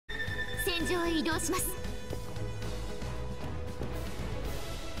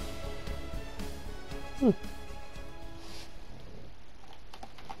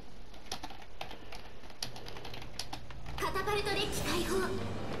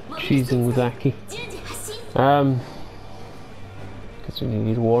Choosing Zaki. Because we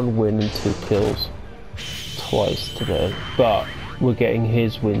need 1 win and 2 kills twice today, but we're getting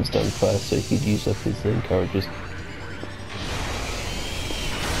his wins done first so he could use up his encouragers.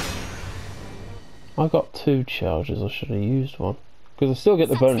 I got 2 charges, I should have used one. Because I still get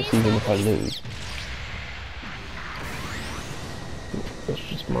the bonus even if I lose. That's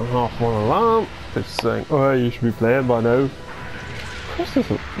just my half-1 alarm. It's saying, oh, you should be playing by now. Of course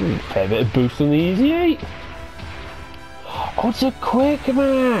there's a fair bit of boost on the Easy 8. Oh, it's a quick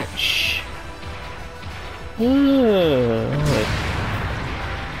match! Yeah, right.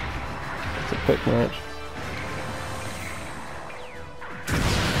 It's a quick match.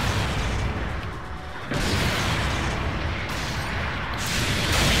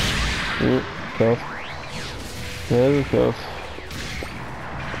 Cuff. There's a cuff.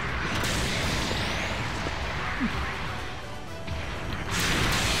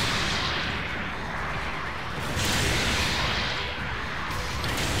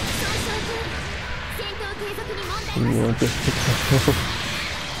 Yeah, just be careful.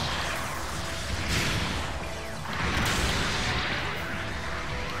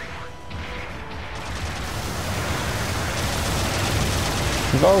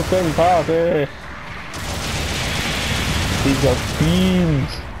 Vulcan party! These are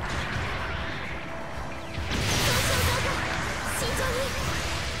beams!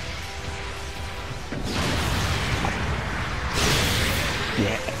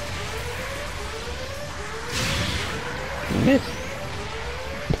 Yeah. Miss.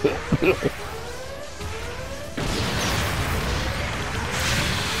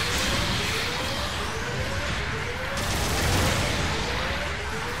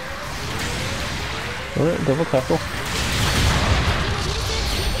 Alright, double tackle.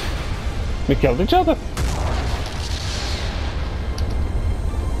 We killed each other.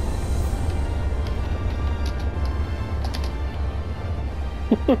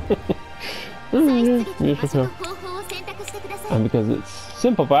 Beautiful. And because it's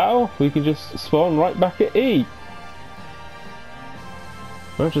simple battle, we can just spawn right back at E.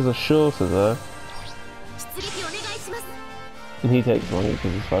 Matches are shorter though. And he takes longer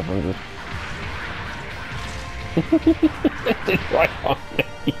because he's 500. It's right on me.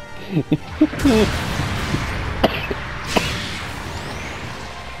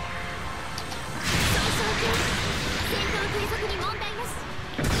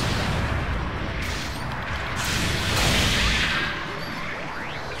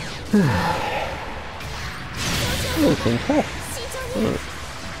 Oh, it's tough.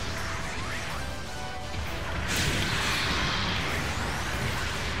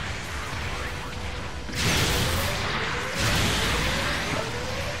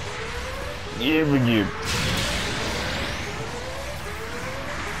 Yeah, but you.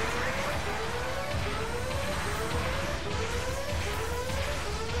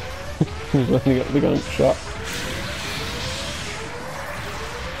 He's letting up the gunshot.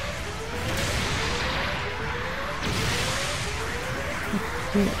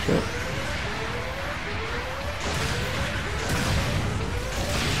 Shit.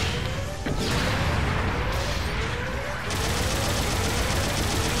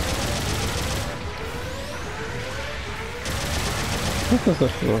 This is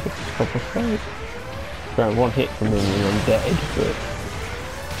actually like a proper fight. Around 1 hit from him and I'm dead, but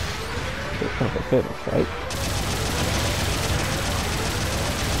it's kind of a bit of a fight.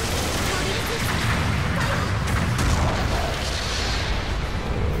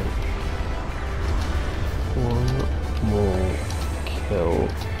 More kill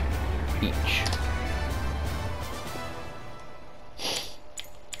each,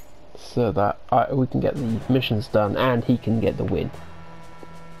 so that we can get the missions done and he can get the win.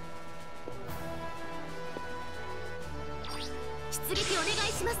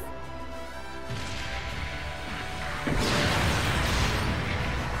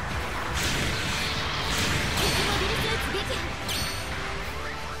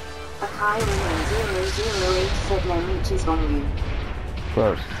 A Highway 0087 reaches on you.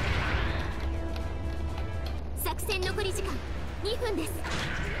 First. 作戦残り時間2分です。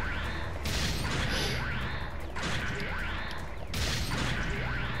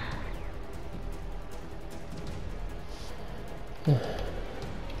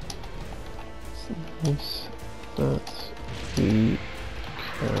Nice that we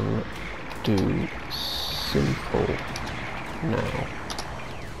can do simple now.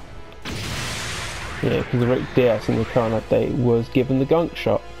 Yeah, because the Rick DS in the current update was given the gunk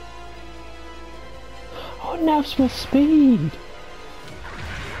shot. Oh, Nav's with speed!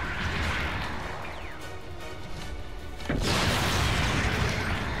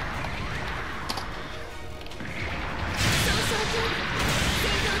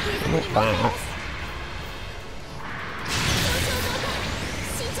 Not that.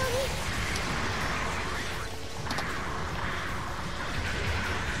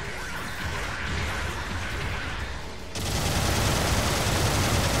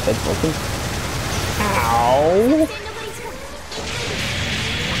 Head broken. Ow!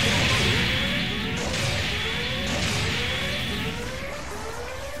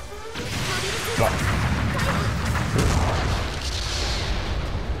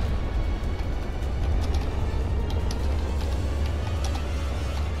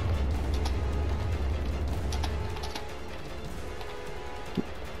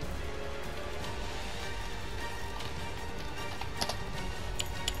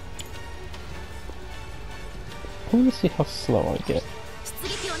 I want to see how slow I get.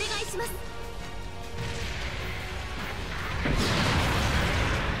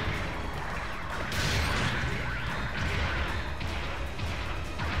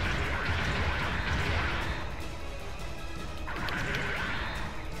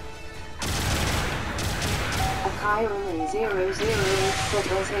 Chiron 008 said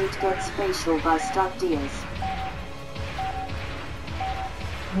 8 got spatial bust ideas.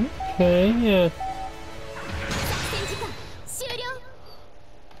 Okay, yeah.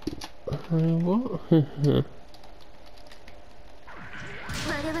 What?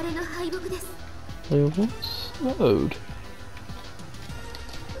 I was slowed.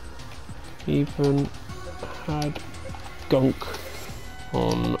 Even had gunk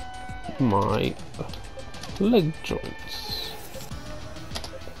on my leg joints.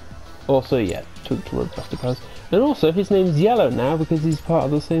 Also, yeah, took to Roadbuster guys. And also, his name's Yellow now because he's part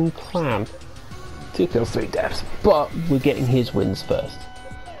of the same clan. 2 kills, 3 deaths, but we're getting his wins first.